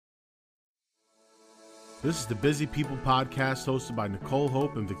This is the Busy People podcast hosted by Nicole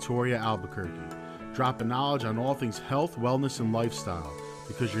Hope and Victoria Albuquerque, dropping knowledge on all things health, wellness, and lifestyle,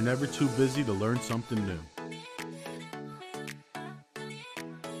 because you're never too busy to learn something new.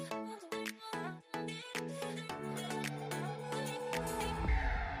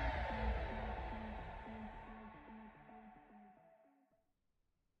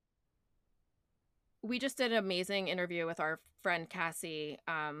 We just did an amazing interview with our friend Cassie,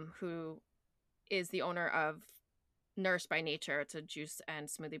 who is the owner of Nourish by Nature. It's a juice and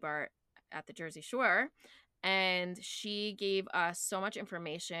smoothie bar at the Jersey Shore. And she gave us so much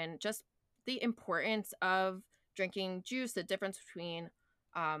information, just the importance of drinking juice, the difference between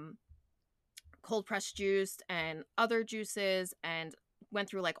cold pressed juice and other juices, and went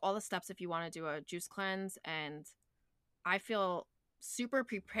through like all the steps if you want to do a juice cleanse. And I feel super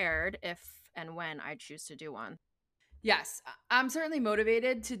prepared if and when I choose to do one. Yes, I'm certainly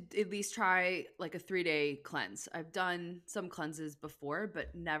motivated to at least try like a 3-day cleanse. I've done some cleanses before,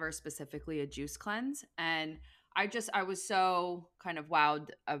 but never specifically a juice cleanse. And I was so kind of wowed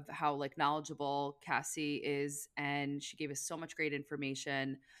of how like knowledgeable Cassie is. And she gave us so much great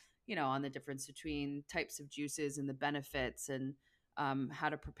information, on the difference between types of juices and the benefits and how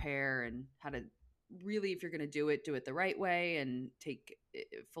to prepare and how to really, if you're going to do it the right way and take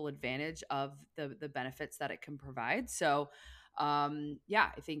full advantage of the benefits that it can provide. So I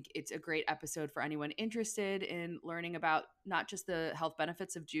think it's a great episode for anyone interested in learning about not just the health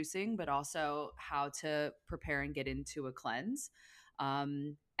benefits of juicing, but also how to prepare and get into a cleanse.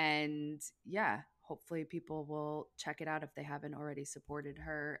 Hopefully people will check it out if they haven't already supported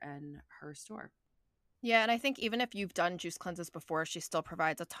her and her store. Yeah, and I think even if you've done juice cleanses before, she still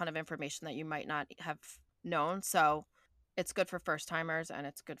provides a ton of information that you might not have known. So it's good for first timers, and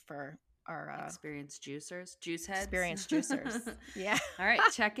it's good for our experienced juicers, juice heads. Experienced juicers. Yeah. All right,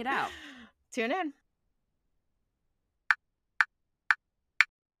 check it out. Tune in.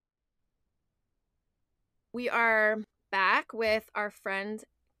 We are back with our friend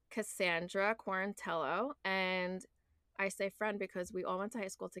Cassandra Quarantello, and I say friend because we all went to high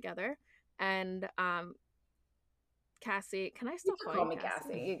school together. And Cassie, can I still call me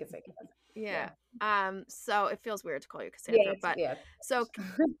Cassie? You can say Cassie. Yeah. So it feels weird to call you Cassandra, So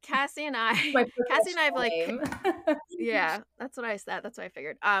Cassie and I have like, yeah, that's what I said. That's what I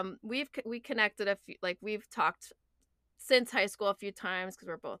figured. We connected a few, like we've talked since high school a few times because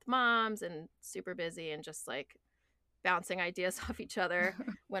we're both moms and super busy and just like bouncing ideas off each other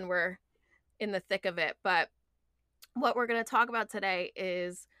when we're in the thick of it. But what we're going to talk about today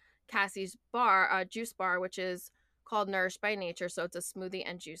is Cassie's bar, juice bar, which is called Nourish by Nature. So it's a smoothie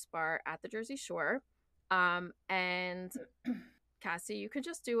and juice bar at the Jersey Shore. And Cassie, you could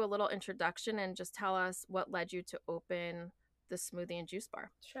just do a little introduction and just tell us what led you to open the smoothie and juice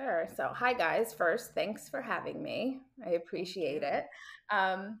bar. Sure. So hi guys. First, thanks for having me. I appreciate it.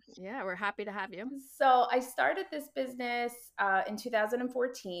 Yeah, we're happy to have you. So I started this business in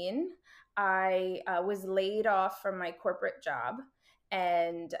 2014. I was laid off from my corporate job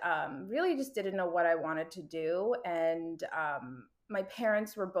and really just didn't know what I wanted to do. And my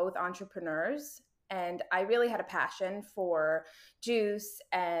parents were both entrepreneurs, and I really had a passion for juice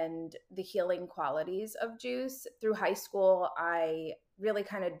and the healing qualities of juice. Through high school, I really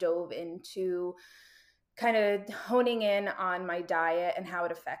kind of dove into kind of honing in on my diet and how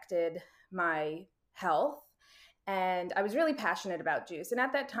it affected my health. And I was really passionate about juice. And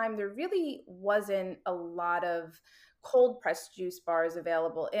at that time, there really wasn't a lot of cold pressed juice bars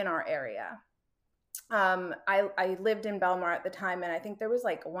available in our area. I lived in Belmar at the time, and I think there was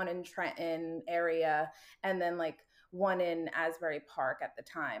like one in Trenton area and then like one in Asbury Park at the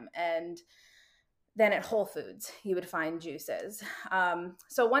time. And then at Whole Foods, you would find juices.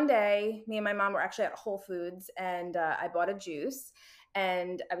 So one day, me and my mom were actually at Whole Foods, and I bought a juice.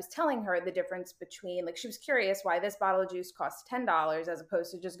 And I was telling her the difference between, like, she was curious why this bottle of juice costs $10 as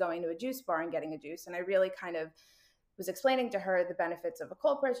opposed to just going to a juice bar and getting a juice. And I really kind of was explaining to her the benefits of a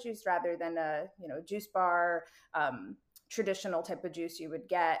cold pressed juice rather than a juice bar, traditional type of juice you would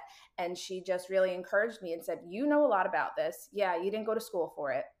get. And she just really encouraged me and said, you know a lot about this. Yeah, you didn't go to school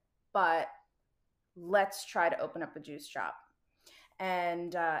for it, but let's try to open up a juice shop.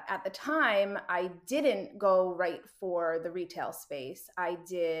 And at the time, I didn't go right for the retail space. I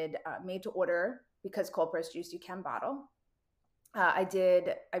did made to order because cold pressed juice you can bottle. I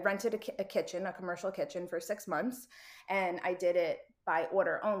rented a kitchen, a commercial kitchen for 6 months, and I did it by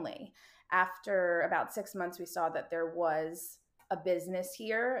order only. After about 6 months, we saw that there was a business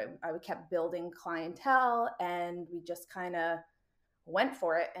here. I kept building clientele, and we just kind of went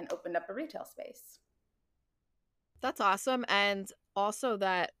for it and opened up a retail space. That's awesome. And also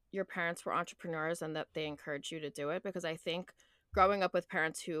that your parents were entrepreneurs and that they encouraged you to do it, because I think growing up with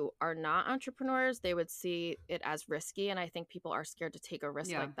parents who are not entrepreneurs, they would see it as risky, and I think people are scared to take a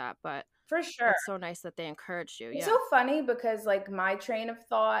risk like that. But for sure, that's so nice that they encouraged you. It's so funny because like my train of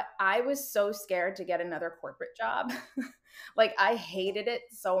thought, I was so scared to get another corporate job. Like I hated it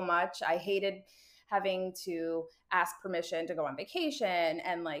so much. I hated having to ask permission to go on vacation,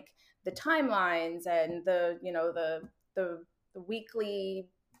 and like the timelines and the, you know, the weekly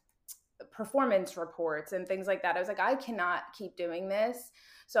performance reports and things like that. I was like, I cannot keep doing this.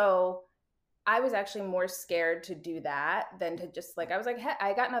 So I was actually more scared to do that than to just like, I was like, hey,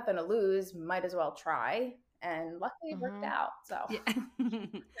 I got nothing to lose, might as well try. And luckily it worked out. So yeah.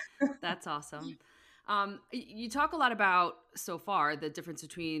 That's awesome. You talk a lot about so far the difference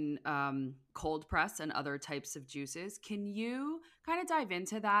between cold press and other types of juices. Can you kind of dive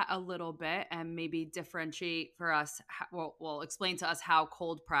into that a little bit and maybe differentiate for us? Well, explain to us how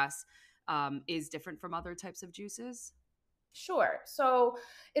cold press is different from other types of juices. Sure. So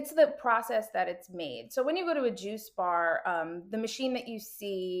it's the process that it's made. So when you go to a juice bar, the machine that you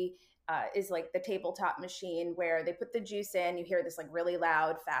see is like the tabletop machine where they put the juice in, you hear this like really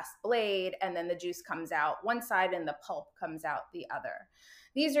loud, fast blade, and then the juice comes out one side and the pulp comes out the other.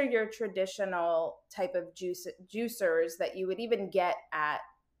 These are your traditional type of juicers that you would even get at,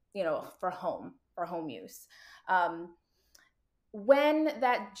 you know, for home use. When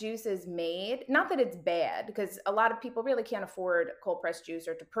that juice is made, not that it's bad, because a lot of people really can't afford cold pressed juice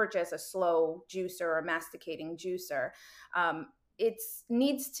or to purchase a slow juicer or masticating juicer. It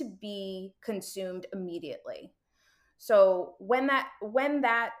needs to be consumed immediately. So when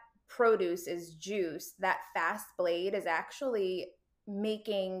that produce is juice, that fast blade is actually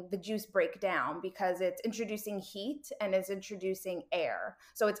making the juice break down because it's introducing heat and it's introducing air.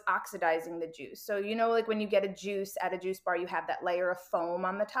 So it's oxidizing the juice. So, you know, like when you get a juice at a juice bar, you have that layer of foam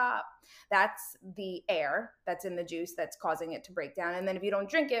on the top. That's the air that's in the juice that's causing it to break down. And then if you don't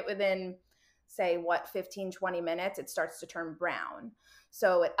drink it within, say, 15, 20 minutes, it starts to turn brown.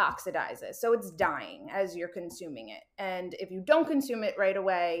 So it oxidizes. So it's dying as you're consuming it. And if you don't consume it right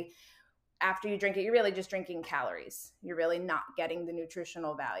away, after you drink it, you're really just drinking calories. You're really not getting the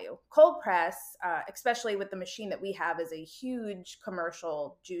nutritional value. Cold press, especially with the machine that we have, is a huge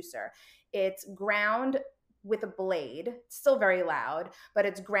commercial juicer. It's ground with a blade. It's still very loud, but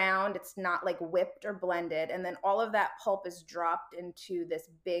it's ground. It's not like whipped or blended. And then all of that pulp is dropped into this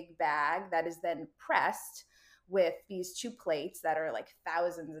big bag that is then pressed with these two plates that are like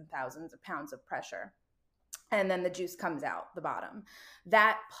thousands and thousands of pounds of pressure. And then the juice comes out the bottom.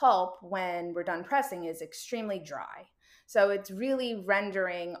 That pulp, when we're done pressing, is extremely dry. So it's really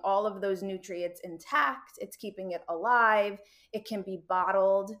rendering all of those nutrients intact. It's keeping it alive. It can be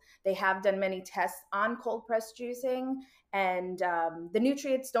bottled. They have done many tests on cold press juicing, and the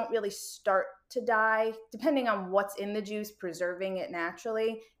nutrients don't really start to die. Depending on what's in the juice, preserving it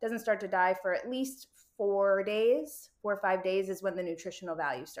naturally, it doesn't start to die for at least 4 days. 4 or 5 days is when the nutritional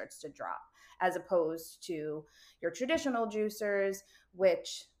value starts to drop, as opposed to your traditional juicers,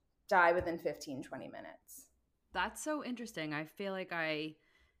 which die within 15, 20 minutes. That's so interesting. I feel like I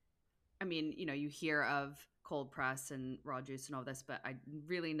mean, you know, you hear of cold press and raw juice and all this, but I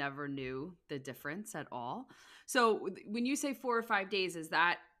really never knew the difference at all. So when you say 4 or 5 days, is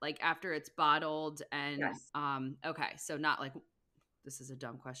that like after it's bottled and, yes. Okay. So not like, this is a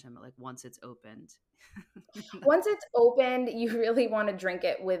dumb question, but like once it's opened. Once it's opened, you really want to drink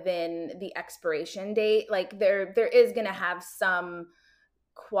it within the expiration date. Like there is going to have some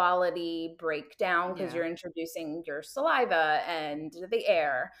quality breakdown because you're introducing your saliva and the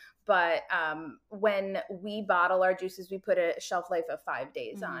air. But when we bottle our juices, we put a shelf life of 5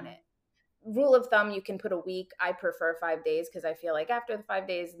 days on it. Rule of thumb, you can put a week. I prefer 5 days because I feel like after the 5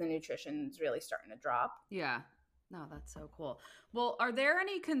 days, the nutrition is really starting to drop. Yeah. No, that's so cool. Well, are there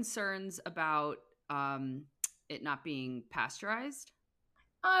any concerns about it not being pasteurized?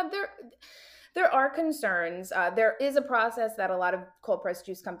 There are concerns. There is a process that a lot of cold pressed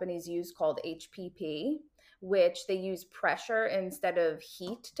juice companies use called HPP, which they use pressure instead of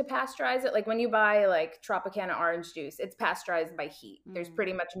heat to pasteurize it. Like when you buy like Tropicana orange juice, it's pasteurized by heat. There's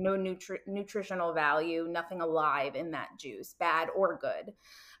pretty much no nutritional value, nothing alive in that juice, bad or good.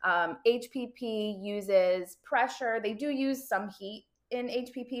 HPP uses pressure. They do use some heat in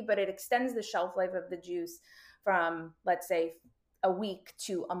HPP, but it extends the shelf life of the juice from, let's say, a week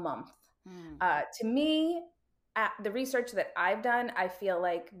to a month. To me, the research that I've done, I feel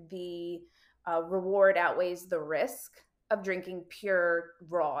like the reward outweighs the risk of drinking pure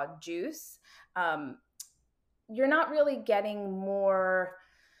raw juice. You're not really getting more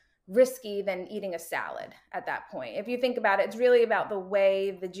risky than eating a salad at that point. If you think about it, it's really about the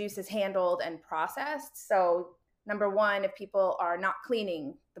way the juice is handled and processed. So number one, if people are not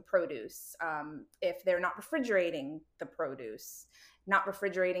cleaning the produce, if they're not refrigerating the produce, not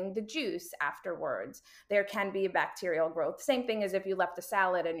refrigerating the juice afterwards, there can be a bacterial growth. Same thing as if you left a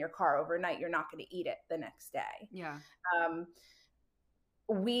salad in your car overnight, you're not going to eat it the next day. Yeah.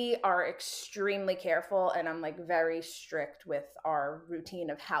 We are extremely careful, and I'm like very strict with our routine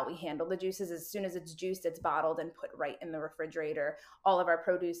of how we handle the juices. As soon as it's juiced, it's bottled and put right in the refrigerator. All of our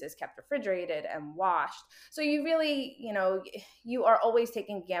produce is kept refrigerated and washed. So you really, you are always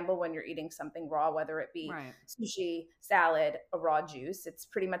taking a gamble when you're eating something raw, whether it be sushi, salad, a raw juice. It's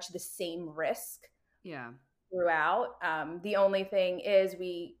pretty much the same risk throughout. The only thing is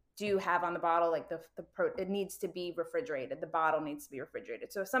we do have on the bottle, like it needs to be refrigerated. The bottle needs to be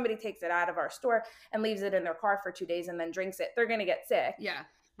refrigerated. So if somebody takes it out of our store and leaves it in their car for 2 days and then drinks it, they're going to get sick. Yeah.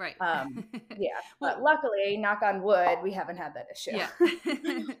 Right. But luckily, knock on wood, we haven't had that issue. Yeah.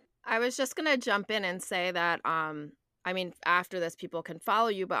 I was just going to jump in and say that, after this, people can follow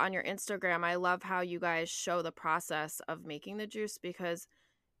you, but on your Instagram, I love how you guys show the process of making the juice, because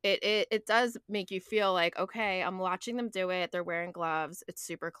it does make you feel like, okay, I'm watching them do it. They're wearing gloves. It's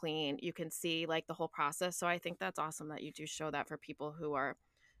super clean. You can see like the whole process. So I think that's awesome that you do show that for people who are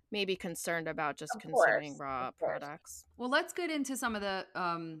maybe concerned about just consuming raw products. Well, let's get into some of the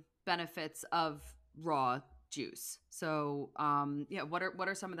benefits of raw juice. So what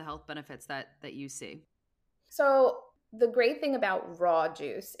are some of the health benefits that you see? So the great thing about raw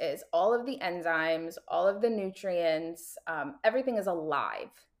juice is all of the enzymes, all of the nutrients, everything is alive.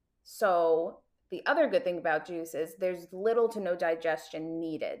 So the other good thing about juice is there's little to no digestion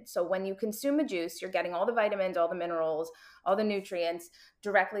needed. So when you consume a juice, you're getting all the vitamins, all the minerals, all the nutrients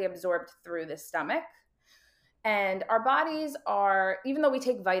directly absorbed through the stomach. And our bodies are, even though we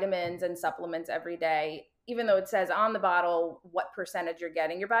take vitamins and supplements every day, even though it says on the bottle what percentage you're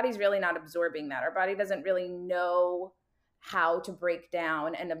getting, your body's really not absorbing that. Our body doesn't really know how to break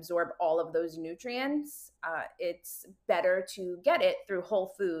down and absorb all of those nutrients. It's better to get it through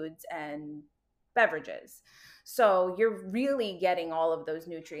whole foods and beverages. So you're really getting all of those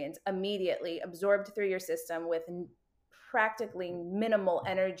nutrients immediately absorbed through your system with practically minimal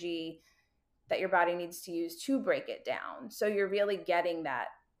energy that your body needs to use to break it down. So you're really getting that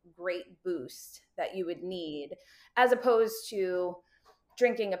great boost that you would need, as opposed to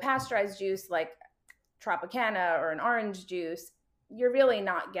drinking a pasteurized juice like Tropicana or an orange juice. You're really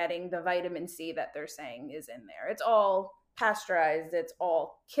not getting the vitamin C that they're saying is in there. It's all pasteurized. It's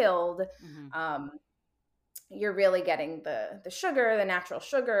all killed. Mm-hmm. You're really getting the sugar, the natural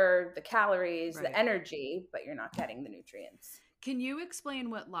sugar, the calories, the energy, but you're not getting the nutrients. Can you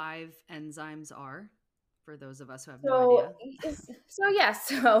explain what live enzymes are for those of us who have no idea?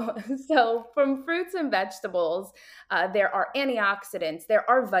 So from fruits and vegetables, there are antioxidants, there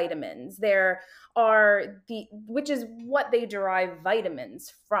are vitamins, there are which is what they derive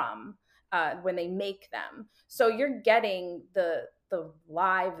vitamins from when they make them. So you're getting the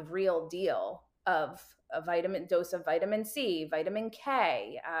live real deal of a dose of vitamin C, vitamin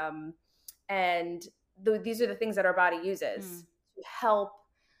K, and these are the things that our body uses to help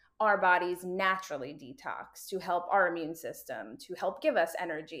our bodies naturally detox, to help our immune system, to help give us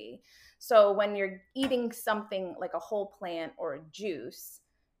energy. So when you're eating something like a whole plant or a juice,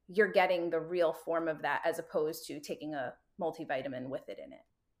 you're getting the real form of that, as opposed to taking a multivitamin with it in it.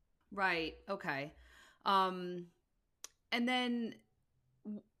 Right. Okay. And then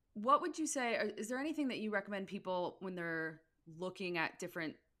what would you say, is there anything that you recommend people when they're looking at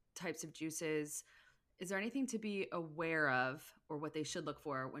different types of juices? Is there anything to be aware of, or what they should look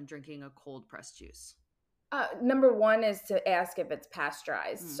for when drinking a cold pressed juice? Number one is to ask if it's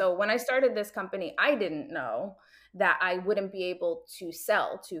pasteurized. So when I started this company, I didn't know that I wouldn't be able to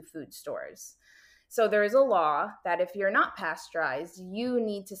sell to food stores. So there is a law that if you're not pasteurized, you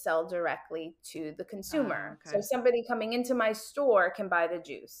need to sell directly to the consumer. Okay. So somebody coming into my store can buy the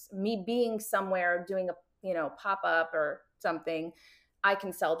juice. Me being somewhere doing a pop-up or something, I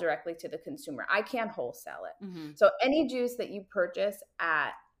can sell directly to the consumer. I can't wholesale it. Mm-hmm. So any juice that you purchase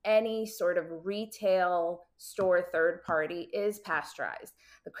at any sort of retail store, third party, is pasteurized.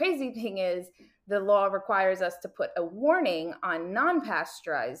 The crazy thing is the law requires us to put a warning on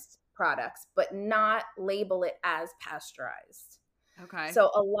non-pasteurized products, but not label it as pasteurized. Okay.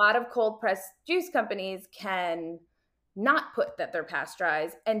 So a lot of cold pressed juice companies can not put that they're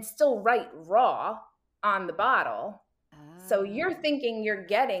pasteurized and still write raw on the bottle. So you're thinking you're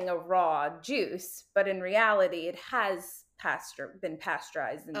getting a raw juice, but in reality, it has been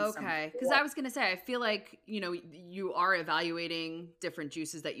pasteurized in some Okay, because I was gonna say, I feel like, you are evaluating different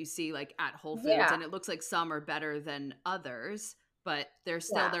juices that you see like at Whole Foods, and it looks like some are better than others, but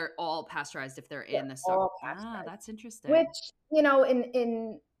they're all pasteurized if they're in the store. Ah, that's interesting. Which,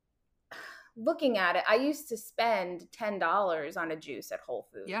 in looking at it, I used to spend $10 on a juice at Whole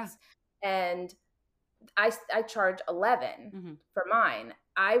Foods. Yeah. And I charge $11 for mine.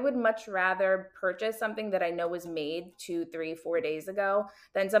 I would much rather purchase something that I know was made 2, 3, 4 days ago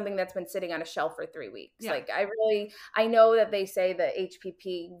than something that's been sitting on a shelf for 3 weeks. Yeah. Like I know that they say that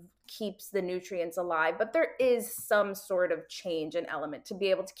HPP keeps the nutrients alive, but there is some sort of change and element to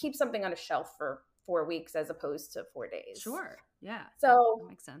be able to keep something on a shelf for 4 weeks as opposed to 4 days. Sure. Yeah. So that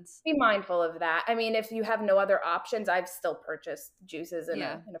makes sense. Be mindful of that. I mean, if you have no other options, I've still purchased juices in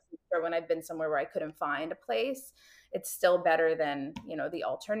a food store when I've been somewhere where I couldn't find a place. It's still better than, the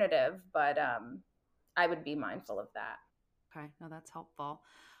alternative, but I would be mindful of that. Okay. No, that's helpful.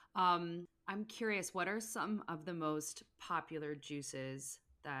 I'm curious, what are some of the most popular juices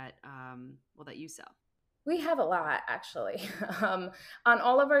that you sell? We have a lot, actually. On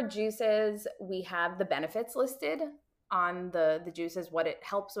all of our juices, we have the benefits listed on the juices, what it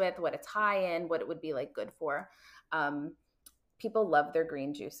helps with, what it's high in, what it would be like good for. People love their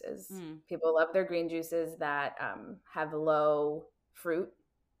green juices. People love their green juices that have low fruit.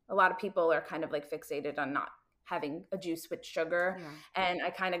 A lot of people are kind of like fixated on not having a juice with sugar. Yeah. And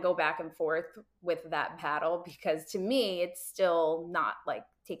I kind of go back and forth with that battle because to me, it's still not like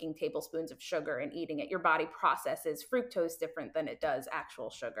taking tablespoons of sugar and eating it. Your body processes fructose different than it does actual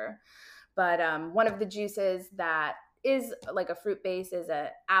sugar. But one of the juices that is like a fruit base is a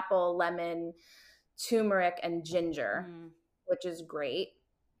apple, lemon, turmeric, and ginger, which is great.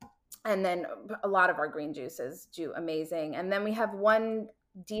 And then a lot of our green juices do amazing. And then we have one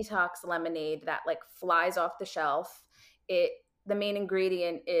detox lemonade that like flies off the shelf. The main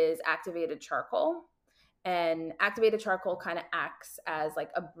ingredient is activated charcoal. And activated charcoal kind of acts as like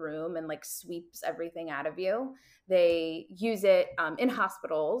a broom and like sweeps everything out of you. They use it in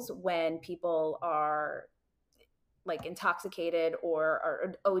hospitals when people are like intoxicated or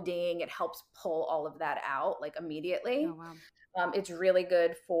are ODing. It helps pull all of that out like immediately. Oh, wow. It's really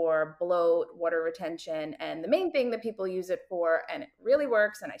good for bloat, water retention. And the main thing that people use it for, and it really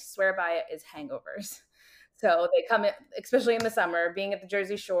works, and I swear by it, is hangovers. So they come in, especially in the summer, being at the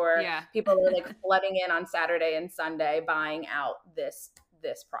Jersey Shore, people are like flooding in on Saturday and Sunday buying out this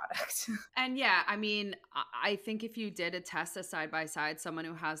product. And yeah, I mean, I think if you did a test a side by side, someone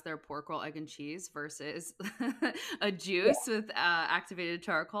who has their pork roll, egg and cheese versus a juice with activated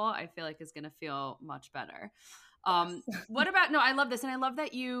charcoal, I feel like is going to feel much better. What about, no, I love this. And I love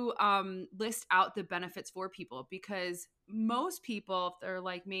that you list out the benefits for people, because most people, if they're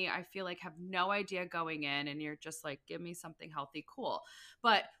like me, I feel like have no idea going in, and you're just like, give me something healthy, cool.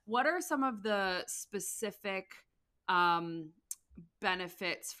 But what are some of the specific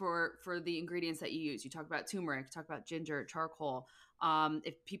benefits for the ingredients that you use? You talk about turmeric, you talk about ginger, charcoal,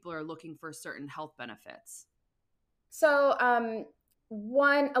 if people are looking for certain health benefits. So,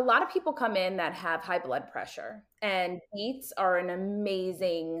 a lot of people come in that have high blood pressure, and beets are an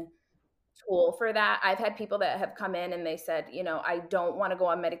amazing tool for that. I've had people that have come in and they said, I don't want to go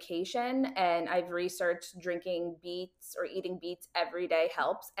on medication, and I've researched drinking beets or eating beets every day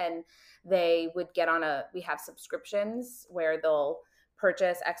helps. And they would get we have subscriptions where they'll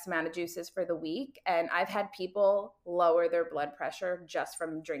purchase X amount of juices for the week. And I've had people lower their blood pressure just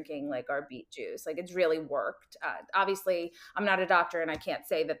from drinking like our beet juice. Like it's really worked. Obviously, I'm not a doctor and I can't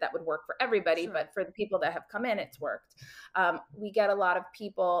say that would work for everybody, Sure. But for the people that have come in, it's worked. We get a lot of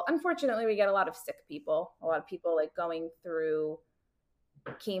people, unfortunately, we get a lot of sick people, a lot of people like going through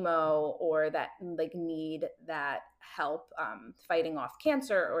chemo or that like need that help fighting off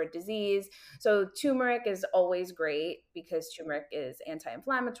cancer or disease. So turmeric is always great because turmeric is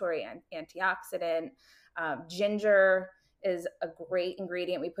anti-inflammatory and antioxidant. Ginger is a great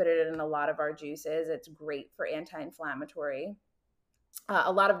ingredient. We put it in a lot of our juices. It's great for anti-inflammatory.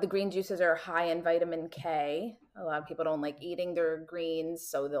 A lot of the green juices are high in vitamin K. A lot of people don't like eating their greens,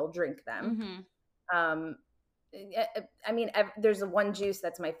 so they'll drink them. Mm-hmm. I mean, there's one juice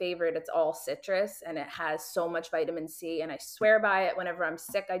that's my favorite. It's all citrus and it has so much vitamin C, and I swear by it. Whenever I'm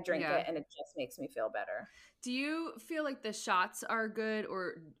sick, I drink it and it just makes me feel better. Do you feel like the shots are good,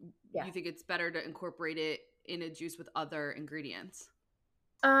 or you think it's better to incorporate it in a juice with other ingredients?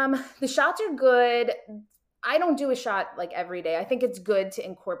 The shots are good. I don't do a shot like every day. I think it's good to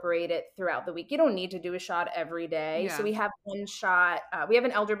incorporate it throughout the week. You don't need to do a shot every day. So we have one shot. We have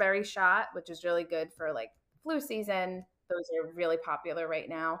an elderberry shot, which is really good for like flu season, Those are really popular right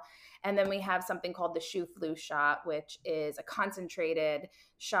now. And then we have something called the Shu Flu shot, which is a concentrated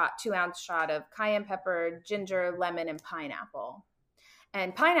shot, 2-ounce shot of cayenne pepper, ginger, lemon, and pineapple.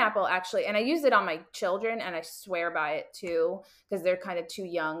 And pineapple actually, and I use it on my children and I swear by it too, because they're kind of too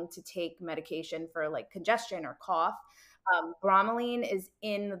young to take medication for like congestion or cough. Bromelain is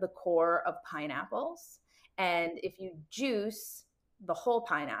in the core of pineapples. And if you juice the whole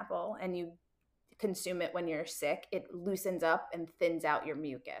pineapple and you consume it when you're sick, it loosens up and thins out your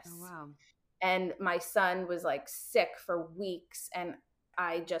mucus. Oh, wow. And my son was like sick for weeks, and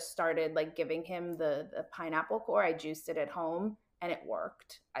I just started like giving him the pineapple core. I juiced it at home and it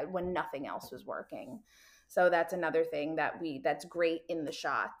worked when nothing else was working. So that's another thing that's great in the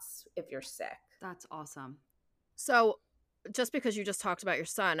shots if you're sick. That's awesome. So just because you just talked about your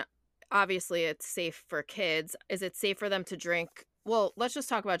son, obviously it's safe for kids. Is it safe for them to drink? Well, let's just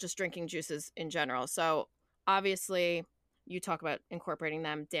talk about just drinking juices in general. So obviously you talk about incorporating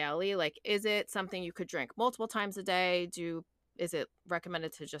them daily. Like, is it something you could drink multiple times a day? Is it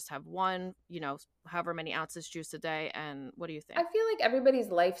recommended to just have one, however many ounces juice a day? And what do you think? I feel like everybody's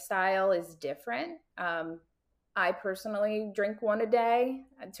lifestyle is different. I personally drink one a day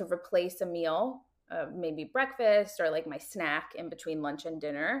to replace a meal, maybe breakfast or like my snack in between lunch and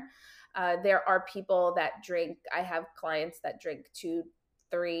dinner. There are people that drink, I have clients that drink 2,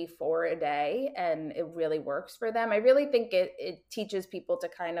 3, 4 a day, and it really works for them. I really think it teaches people to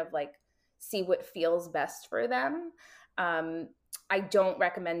kind of like see what feels best for them. I don't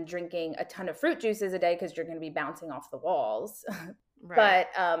recommend drinking a ton of fruit juices a day because you're going to be bouncing off the walls. Right.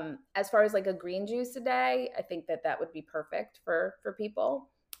 But as far as like a green juice a day, I think that would be perfect for people.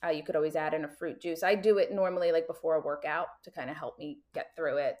 You could always add in a fruit juice. I do it normally like before a workout to kind of help me get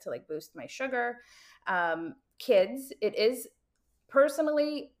through it, to like boost my sugar. Kids, it is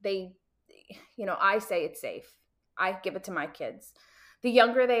personally, I say it's safe. I give it to my kids. The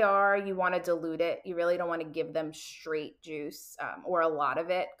younger they are, you want to dilute it. You really don't want to give them straight juice or a lot of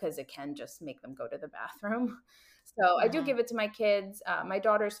it because it can just make them go to the bathroom. So I do give it to my kids. My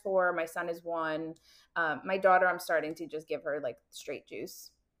daughter's 4, my son is 1. My daughter, I'm starting to just give her like straight juice.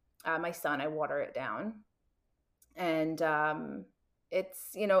 My son, I water it down. And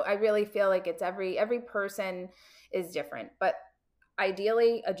it's, I really feel like it's every person is different. But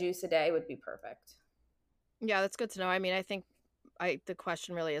ideally, a juice a day would be perfect. Yeah, that's good to know. I mean, I think the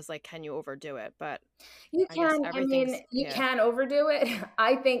question really is like, can you overdo it? But you can. You can overdo it.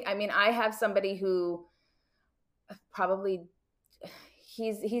 I have somebody who probably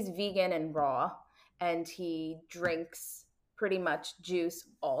he's vegan and raw, and he drinks pretty much juice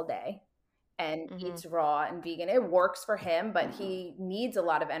all day and eats raw and vegan. It works for him, but he needs a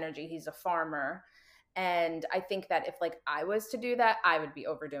lot of energy. He's a farmer. And I think that if like I was to do that, I would be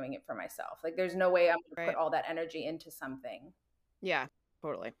overdoing it for myself. Like there's no way I'm going to put all that energy into something. Yeah,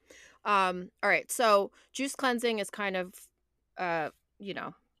 totally. All right. So juice cleansing is kind of, I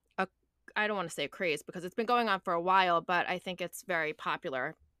don't want to say a craze because it's been going on for a while, but I think it's very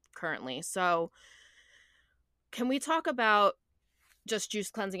popular currently. So can we talk about just juice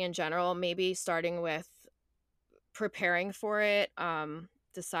cleansing in general, maybe starting with preparing for it,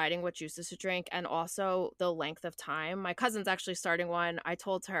 deciding what juices to drink, and also the length of time. My cousin's actually starting one. I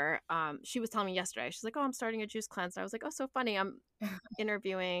told her, she was telling me yesterday, she's like, oh, I'm starting a juice cleanse. I was like, oh, so funny. I'm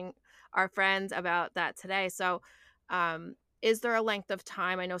interviewing our friends about that today. So is there a length of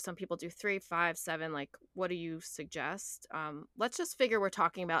time? I know some people do 3, 5, 7. Like, what do you suggest? Let's just figure we're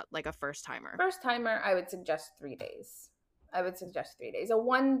talking about like a first timer. First timer, I would suggest 3 days. A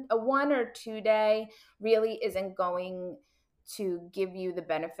 1 or 2 day really isn't going to give you the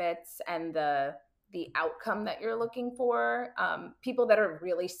benefits and the outcome that you're looking for. People that are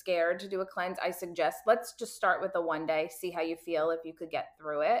really scared to do a cleanse, I suggest let's just start with a 1 day, see how you feel if you could get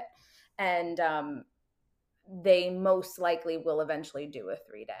through it. And they most likely will eventually do a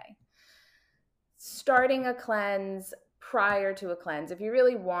 3 day. Starting a cleanse prior to a cleanse, if you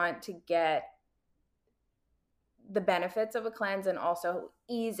really want to get the benefits of a cleanse and also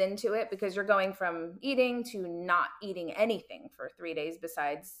ease into it, because you're going from eating to not eating anything for 3 days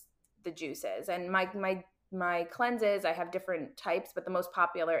besides the juices. And my cleanses, I have different types, but the most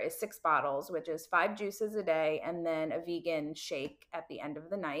popular is 6 bottles, which is 5 juices a day and then a vegan shake at the end of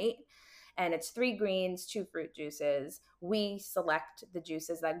the night. And it's 3 greens, 2 fruit juices. We select the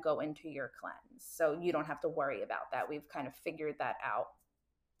juices that go into your cleanse, so you don't have to worry about that. We've kind of figured that out.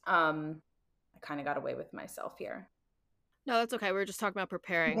 I kind of got away with myself here. No, that's okay. We were just talking about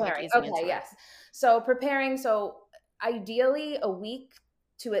preparing. Like okay, yes. So preparing, ideally a week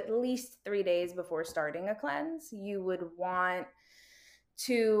to at least 3 days before starting a cleanse, you would want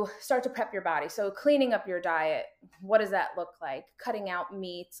to start to prep your body. So cleaning up your diet, what does that look like? Cutting out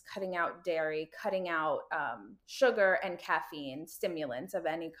meats, cutting out dairy, cutting out sugar and caffeine, stimulants of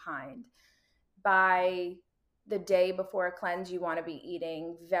any kind. By the day before a cleanse, you want to be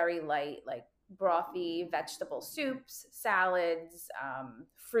eating very light, like brothy vegetable soups, salads,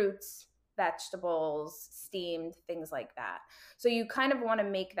 fruits, vegetables, steamed, things like that. So you kind of want to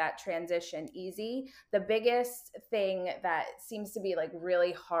make that transition easy. The biggest thing that seems to be like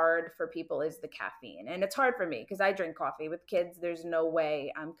really hard for people is the caffeine. And it's hard for me because I drink coffee with kids. There's no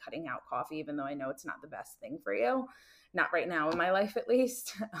way I'm cutting out coffee, even though I know it's not the best thing for you. Not right now in my life, at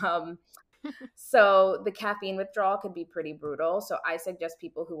least. So the caffeine withdrawal can be pretty brutal. So I suggest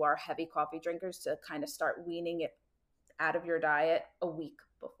people who are heavy coffee drinkers to kind of start weaning it out of your diet a week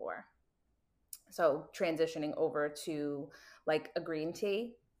before. So transitioning over to like a green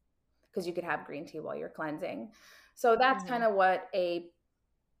tea, because you could have green tea while you're cleansing. So that's kind of what a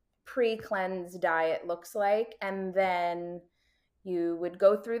pre-cleanse diet looks like. And then you would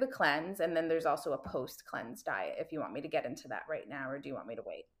go through the cleanse, and then there's also a post-cleanse diet if you want me to get into that right now, or do you want me to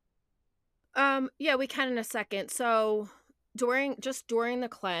wait? Yeah, we can in a second. So during the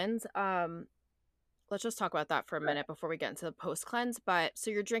cleanse, let's just talk about that for a minute before we get into the post cleanse. But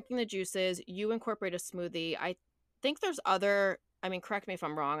so you're drinking the juices, you incorporate a smoothie. I think there's other, I mean, correct me if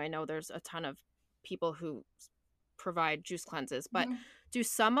I'm wrong. I know there's a ton of people who provide juice cleanses, but do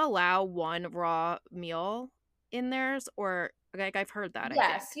some allow one raw meal in theirs, or like I've heard that?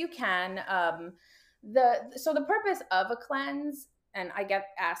 Yes, you can. So the purpose of a cleanse, and I get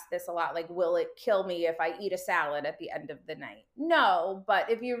asked this a lot, like, will it kill me if I eat a salad at the end of the night? No, but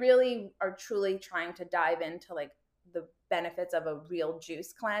if you really are truly trying to dive into like the benefits of a real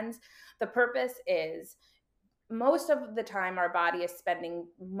juice cleanse, the purpose is most of the time our body is spending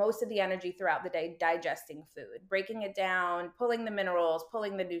most of the energy throughout the day digesting food, breaking it down, pulling the minerals,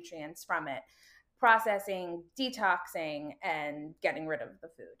 pulling the nutrients from it, processing, detoxing, and getting rid of the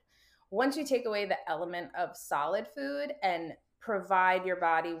food. Once you take away the element of solid food and provide your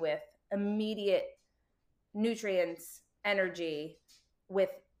body with immediate nutrients, energy,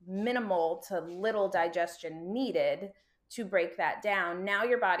 with minimal to little digestion needed to break that down, now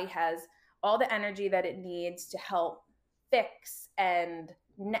your body has all the energy that it needs to help fix and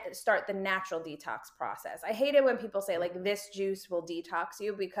start the natural detox process. I hate it when people say like this juice will detox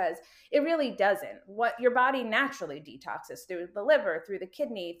you, because it really doesn't. What your body naturally detoxes through the liver, through the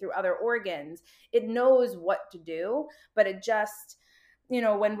kidney, through other organs. It knows what to do, but it just,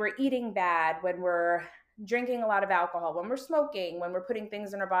 when we're eating bad, when we're drinking a lot of alcohol, when we're smoking, when we're putting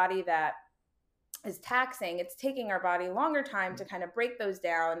things in our body that is taxing, it's taking our body longer time to kind of break those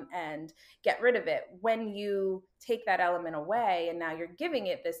down and get rid of it. When you take that element away and now you're giving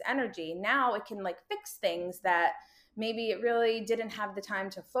it this energy, now it can like fix things that maybe it really didn't have the time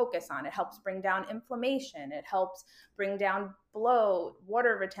to focus on. It helps bring down inflammation. It helps bring down bloat,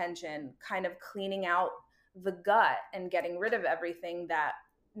 water retention, kind of cleaning out the gut and getting rid of everything that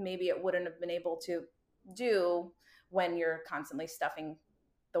maybe it wouldn't have been able to do when you're constantly stuffing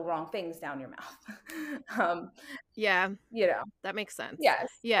the wrong things down your mouth. Yeah, that makes sense. Yes.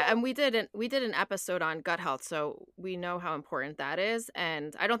 Yeah, and we did an episode on gut health, so we know how important that is,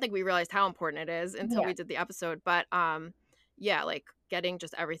 and I don't think we realized how important it is until we did the episode. But like getting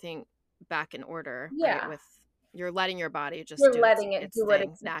just everything back in order, right? With you're letting your body just do its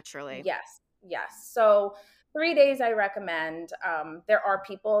thing naturally. Yes. So 3 days I recommend. There are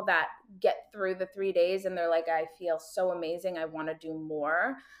people that get through the 3 days and they're like, I feel so amazing, I want to do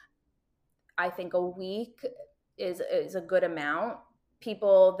more. I think a week is a good amount.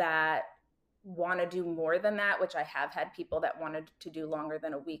 People that want to do more than that, which I have had people that wanted to do longer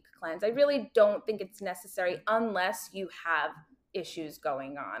than a week cleanse. I really don't think it's necessary unless you have issues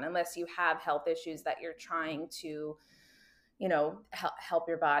going on, unless you have health issues that you're trying to, help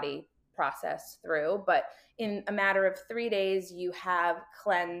your body process through. But in a matter of 3 days, you have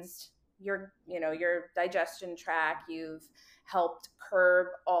cleansed your digestion tract. You've helped curb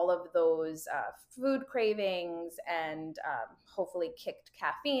all of those food cravings and hopefully kicked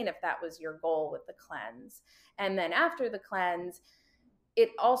caffeine if that was your goal with the cleanse. And then after the cleanse, it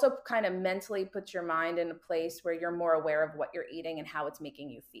also kind of mentally puts your mind in a place where you're more aware of what you're eating and how it's making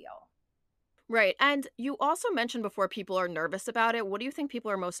you feel. Right. And you also mentioned before people are nervous about it. What do you think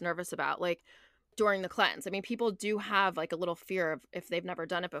people are most nervous about, like during the cleanse? I mean, people do have like a little fear of if they've never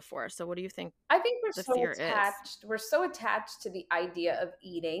done it before. So what do you think? I think we're so attached to the idea of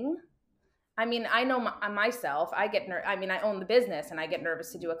eating. I mean, I know myself, I own the business and I get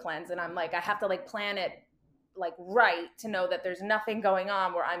nervous to do a cleanse, and I'm like, I have to like plan it like right to know that there's nothing going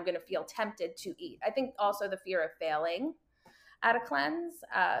on where I'm going to feel tempted to eat. I think also the fear of failing. at a cleanse.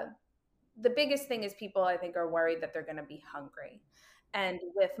 The biggest thing is people, I think, are worried that they're going to be hungry. And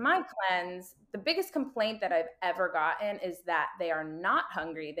with my cleanse, the biggest complaint that I've ever gotten is that they are not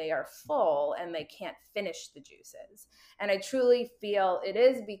hungry, they are full, and they can't finish the juices. And I truly feel it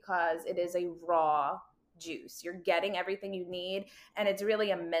is because it is a raw juice. You're getting everything you need, and it's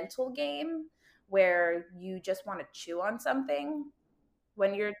really a mental game where you just want to chew on something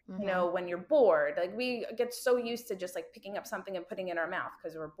when you're when you're bored. Like, we get so used to just like picking up something and putting it in our mouth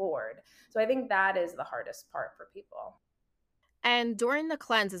because we're bored. So I think that is the hardest part for people. And during the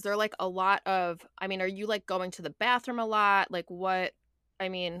cleanse, is there like a lot of, I mean, are you like going to the bathroom a lot? Like what, I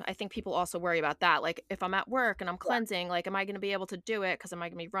mean, I think people also worry about that. Like if I'm at work and I'm cleansing, like, am I going to be able to do it? Cause am I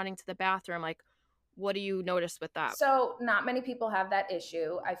going to be running to the bathroom? Like, what do you notice with that? So not many people have that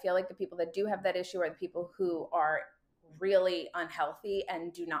issue. I feel like the people that do have that issue are the people who are really unhealthy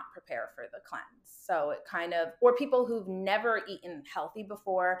and do not prepare for the cleanse. So it kind of, or people who've never eaten healthy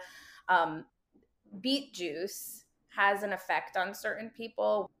before. Beet juice has an effect on certain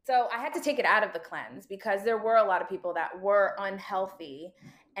people. So I had to take it out of the cleanse because there were a lot of people that were unhealthy,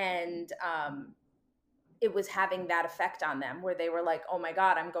 and it was having that effect on them where they were like, oh my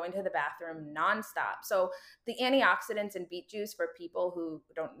God, I'm going to the bathroom nonstop. So the antioxidants in beet juice for people who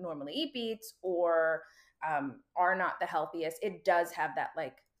don't normally eat beets or are not the healthiest, it does have that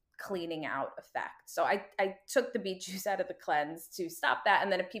like cleaning out effect. So I took the beet juice out of the cleanse to stop that.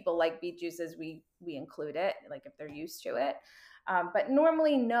 And then if people like beet juices, we include it, like if they're used to it. But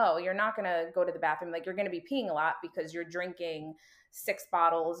normally, no, you're not going to go to the bathroom. Like, you're going to be peeing a lot because you're drinking 6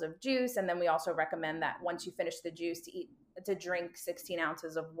 bottles of juice. And then we also recommend that once you finish the juice to drink 16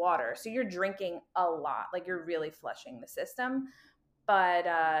 ounces of water. So you're drinking a lot, like you're really flushing the system. But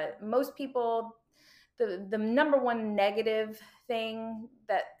most people, the number one negative thing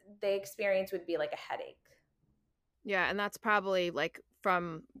that they experience would be like a headache. Yeah, and that's probably like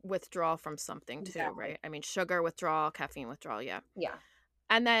from withdrawal from something too, Exactly. right? I mean, sugar withdrawal, caffeine withdrawal, yeah. Yeah.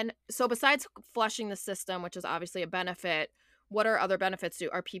 And then, so besides flushing the system, which is obviously a benefit, what are other benefits?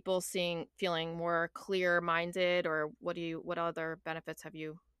 Are people feeling more clear-minded, or what other benefits have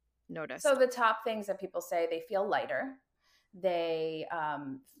you noticed? So the top things that people say, they feel lighter, they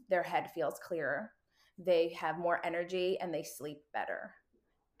their head feels clearer, they have more energy, and they sleep better.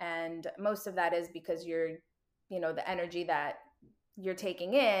 And most of that is because the energy that you're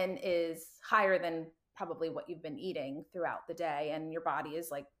taking in is higher than probably what you've been eating throughout the day, and your body is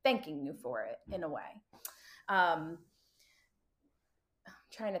like thanking you for it in a way. I'm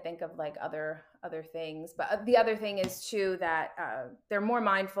trying to think of like other things, but the other thing is too that they're more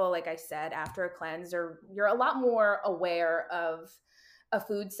mindful, like I said, after a cleanse, or you're a lot more aware of a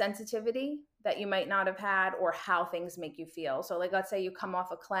food sensitivity that you might not have had, or how things make you feel. So like, let's say you come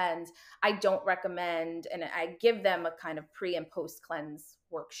off a cleanse, I don't recommend, and I give them a kind of pre and post cleanse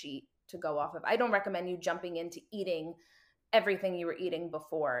worksheet to go off of. I don't recommend you jumping into eating everything you were eating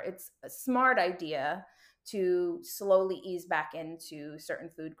before. It's a smart idea to slowly ease back into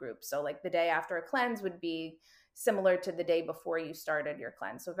certain food groups. So like the day after a cleanse would be similar to the day before you started your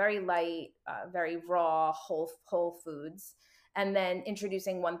cleanse. So very light, very raw, whole foods. And then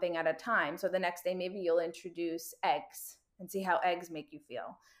introducing one thing at a time. So the next day, maybe you'll introduce eggs and see how eggs make you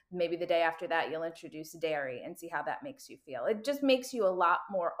feel. Maybe the day after that, you'll introduce dairy and see how that makes you feel. It just makes you a lot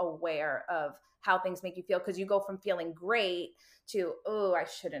more aware of how things make you feel, because you go from feeling great to, oh, I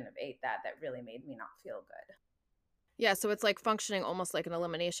shouldn't have ate that. That really made me not feel good. Yeah, so it's like functioning almost like an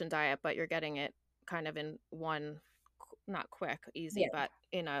elimination diet, but you're getting it kind of in one, not quick, easy, but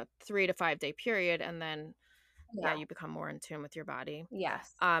in a 3 to 5 day period, and then you become more in tune with your body.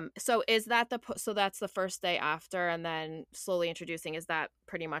 Yes. So is that so that's the first day after, and then slowly introducing, is that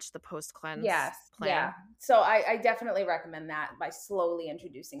pretty much the post cleanse plan? Yeah. So I definitely recommend that, by slowly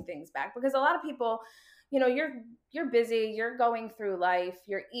introducing things back, because a lot of people, you're busy, you're going through life,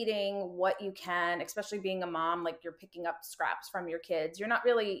 you're eating what you can, especially being a mom, like you're picking up scraps from your kids. You're not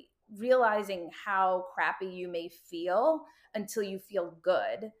really realizing how crappy you may feel until you feel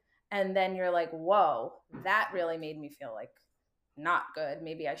good. And then you're like, whoa, that really made me feel like not good.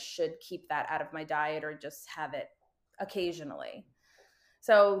 Maybe I should keep that out of my diet, or just have it occasionally.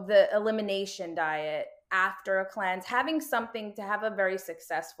 So the elimination diet after a cleanse, having something to have a very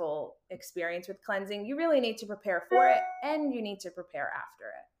successful experience with cleansing, you really need to prepare for it, and you need to prepare after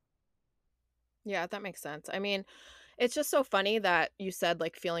it. Yeah, that makes sense. I mean, it's just so funny that you said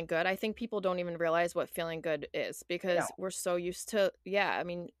like feeling good. I think people don't even realize what feeling good is, because we're so used to, I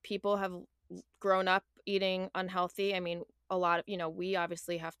mean, people have grown up eating unhealthy. I mean, a lot of, we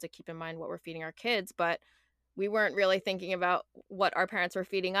obviously have to keep in mind what we're feeding our kids, but we weren't really thinking about what our parents were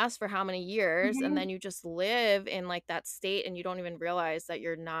feeding us for how many years. Mm-hmm. And then you just live in like that state and you don't even realize that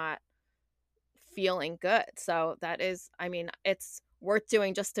you're not feeling good. So that is, I mean, it's worth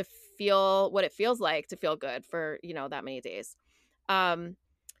doing just to feel what it feels like to feel good for, that many days. And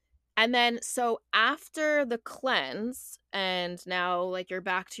then so after the cleanse and now like you're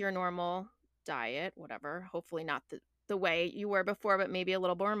back to your normal diet, whatever, hopefully not the way you were before, but maybe a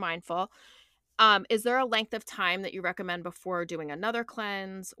little more mindful. Is there a length of time that you recommend before doing another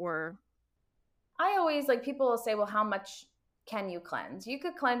cleanse or? I always like people will say, well, how much can you cleanse? You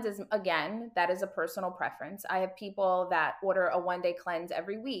could cleanse again, that is a personal preference. I have people that order a 1-day cleanse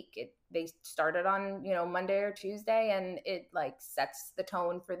every week. They start it on, Monday or Tuesday, and it like sets the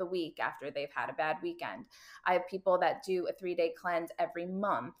tone for the week after they've had a bad weekend. I have people that do a 3-day cleanse every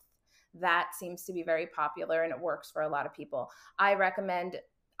month. That seems to be very popular and it works for a lot of people. I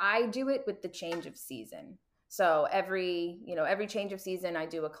do it with the change of season. So every change of season, I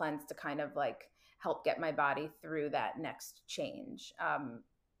do a cleanse to kind of like help get my body through that next change.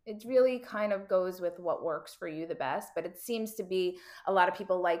 It really kind of goes with what works for you the best, but it seems to be a lot of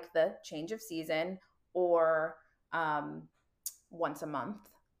people like the change of season or once a month.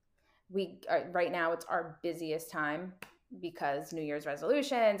 Right now it's our busiest time because New Year's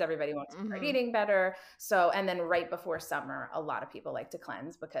resolutions, everybody wants to start eating better. So, and then right before summer, a lot of people like to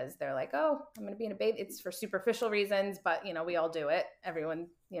cleanse because they're like, oh, I'm going to be in a baby. It's for superficial reasons, but we all do it. Everyone,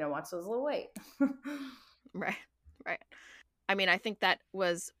 wants to lose a little weight. Right. I mean, I think that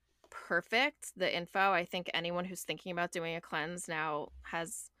was perfect, the info. I think anyone who's thinking about doing a cleanse now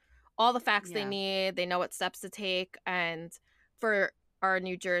has all the facts they need. They know what steps to take. And for our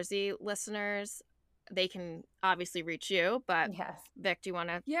New Jersey listeners, they can obviously reach you, but yes. Vic, do you want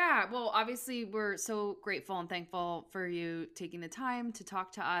to? Yeah, well, obviously we're so grateful and thankful for you taking the time to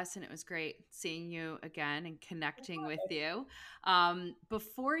talk to us, and it was great seeing you again and connecting with you.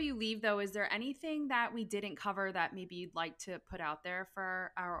 Before you leave though, is there anything that we didn't cover that maybe you'd like to put out there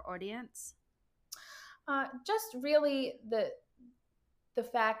for our audience? Just really the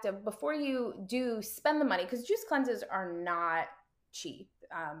fact of before you do spend the money, because juice cleanses are not cheap.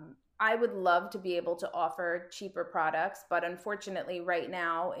 I would love to be able to offer cheaper products, but unfortunately right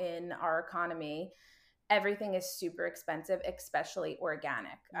now in our economy, everything is super expensive, especially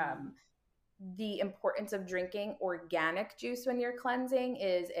organic. The importance of drinking organic juice when you're cleansing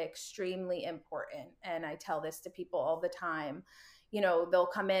is extremely important. And I tell this to people all the time. They'll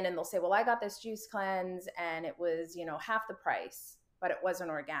come in and they'll say, well, I got this juice cleanse and it was, half the price, but it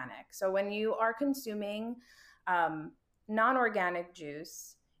wasn't organic. So when you are consuming non-organic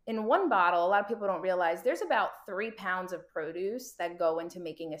juice, in one bottle, a lot of people don't realize there's about 3 pounds of produce that go into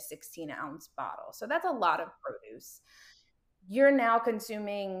making a 16-ounce bottle. So that's a lot of produce. You're now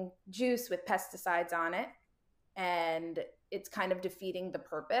consuming juice with pesticides on it, and it's kind of defeating the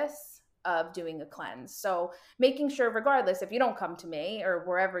purpose of doing a cleanse. So making sure, regardless, if you don't come to me or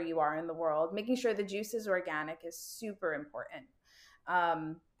wherever you are in the world, making sure the juice is organic is super important.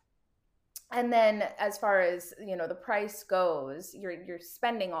 And then as far as, the price goes, you're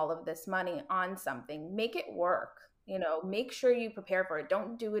spending all of this money on something, make it work. Make sure you prepare for it.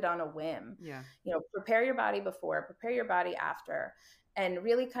 Don't do it on a whim. Yeah. Prepare your body before, prepare your body after, and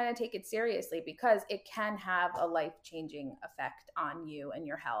really kind of take it seriously because it can have a life-changing effect on you and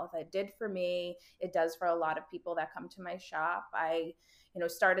your health. It did for me. It does for a lot of people that come to my shop. I,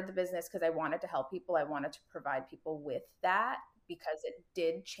 started the business because I wanted to help people. I wanted to provide people with that because it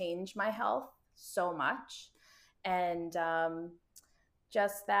did change my health so much. And,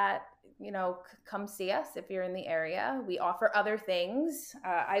 just that, come see us if you're in the area. We offer other things.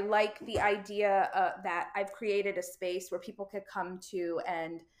 I like the idea that I've created a space where people could come to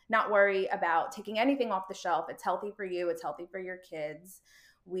and not worry about taking anything off the shelf. It's healthy for you. It's healthy for your kids.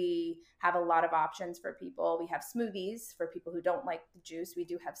 We have a lot of options for people. We have smoothies for people who don't like the juice. We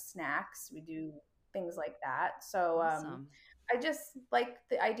do have snacks. We do things like that. So awesome. I just like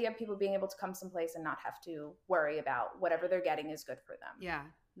the idea of people being able to come someplace and not have to worry about whatever they're getting is good for them. Yeah,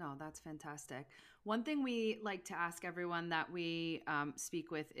 no, that's fantastic. One thing we like to ask everyone that we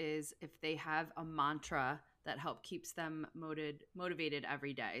speak with is if they have a mantra that keeps them motivated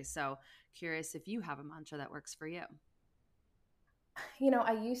every day. So curious if you have a mantra that works for you.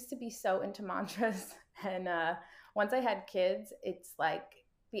 I used to be so into mantras, and once I had kids, it's like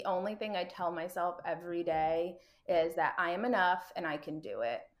the only thing I tell myself every day is that I am enough and I can do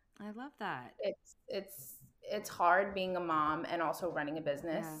it. I love that. It's hard being a mom and also running a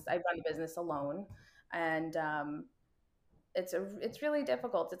business. Yeah. I run a business alone, and it's really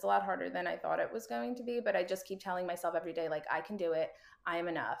difficult. It's a lot harder than I thought it was going to be, but I just keep telling myself every day, like, I can do it. I am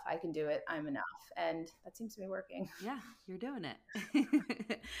enough. I can do it. I'm enough. And that seems to be working. Yeah, you're doing it.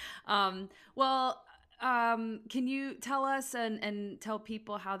 Can you tell us and tell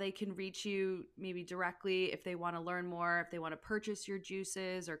people how they can reach you maybe directly if they want to learn more, if they want to purchase your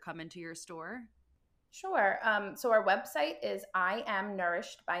juices or come into your store? Sure. So our website is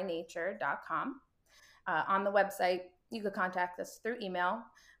iamnourishedbynature.com. On the website, you could contact us through email.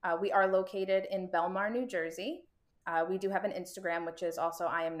 We are located in Belmar, New Jersey. We do have an Instagram, which is also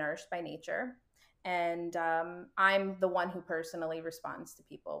I Am Nourished by Nature. And I'm the one who personally responds to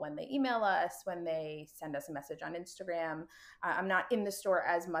people when they email us, when they send us a message on Instagram. I'm not in the store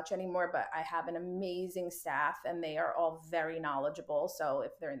as much anymore, but I have an amazing staff and they are all very knowledgeable. So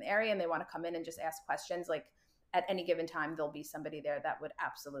if they're in the area and they want to come in and just ask questions, like at any given time, there'll be somebody there that would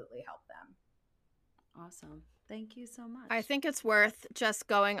absolutely help them. Awesome. Thank you so much. I think it's worth just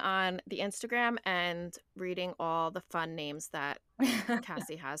going on the Instagram and reading all the fun names that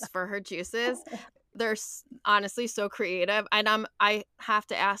Cassie has for her juices. They're honestly so creative. And I have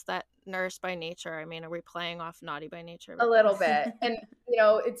to ask that Nourished by Nature. I mean, are we playing off Naughty by Nature? A little bit. And, you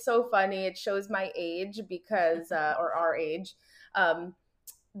know, it's so funny. It shows my age because, or our age.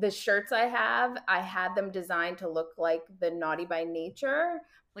 The shirts I had them designed to look like the Naughty by Nature.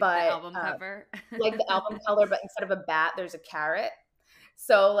 Like the album cover. Like the album color, but instead of a bat, there's a carrot.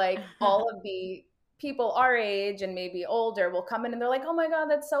 So like all of the people our age and maybe older will come in and they're like, oh my God,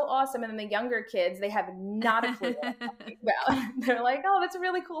 that's so awesome. And then the younger kids, they have not a clue what I'm talking about. They're like, oh, that's a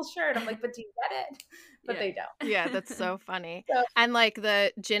really cool shirt. I'm like, but do you get it? But they don't. Yeah, that's so funny. And like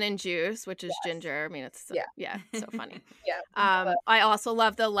the gin and juice, which is ginger. I mean, it's so funny. Yeah. I also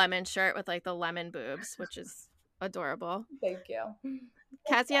love the lemon shirt with like the lemon boobs, which is adorable. Thank you.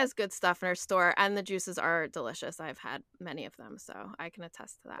 Cassie has good stuff in her store, and the juices are delicious. I've had many of them, so I can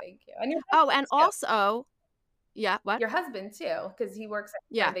attest to that. Thank you. And and also, what? Your husband too, because he works at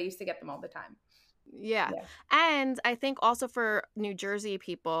they used to get them all the time. Yeah. And I think also for New Jersey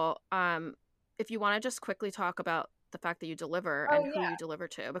people, if you want to just quickly talk about the fact that you deliver and who you deliver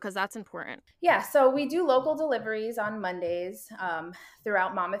to, because that's important. Yeah, so we do local deliveries on Mondays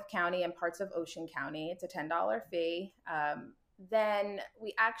throughout Monmouth County and parts of Ocean County. It's a $10 fee. Then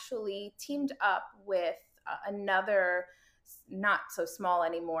we actually teamed up with another, not so small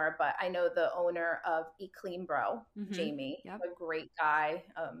anymore, but I know the owner of Eat Clean Bro, Jamie, a great guy,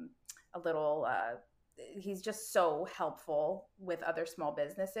 he's just so helpful with other small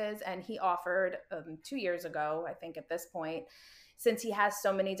businesses. And he offered 2 years ago, I think at this point, since he has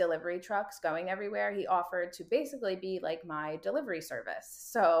so many delivery trucks going everywhere, he offered to basically be like my delivery service.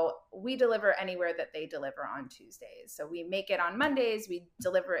 So we deliver anywhere that they deliver on Tuesdays. So we make it on Mondays, we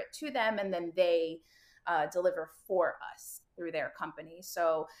deliver it to them, and then they deliver for us through their company.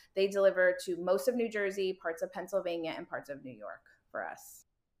 So they deliver to most of New Jersey, parts of Pennsylvania, and parts of New York for us.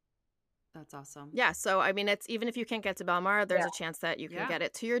 That's awesome. Yeah. So, I mean, it's even if you can't get to Belmar, there's a chance that you can get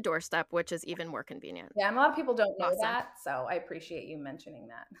it to your doorstep, which is even more convenient. Yeah. And a lot of people don't know that. So I appreciate you mentioning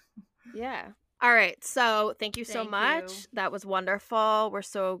that. Yeah. All right. So thank you so much. That was wonderful. We're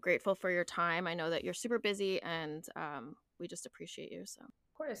so grateful for your time. I know that you're super busy and we just appreciate you. So,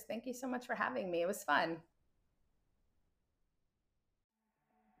 of course. Thank you so much for having me. It was fun.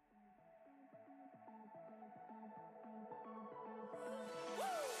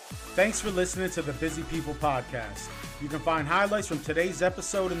 Thanks for listening to the Busy People Podcast. You can find highlights from today's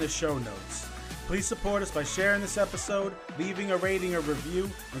episode in the show notes. Please support us by sharing this episode, leaving a rating or review,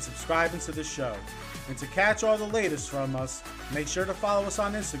 and subscribing to the show. And to catch all the latest from us, make sure to follow us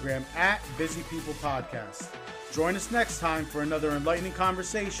on Instagram at Busy People Podcast. Join us next time for another enlightening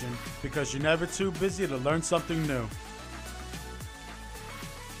conversation, because you're never too busy to learn something new.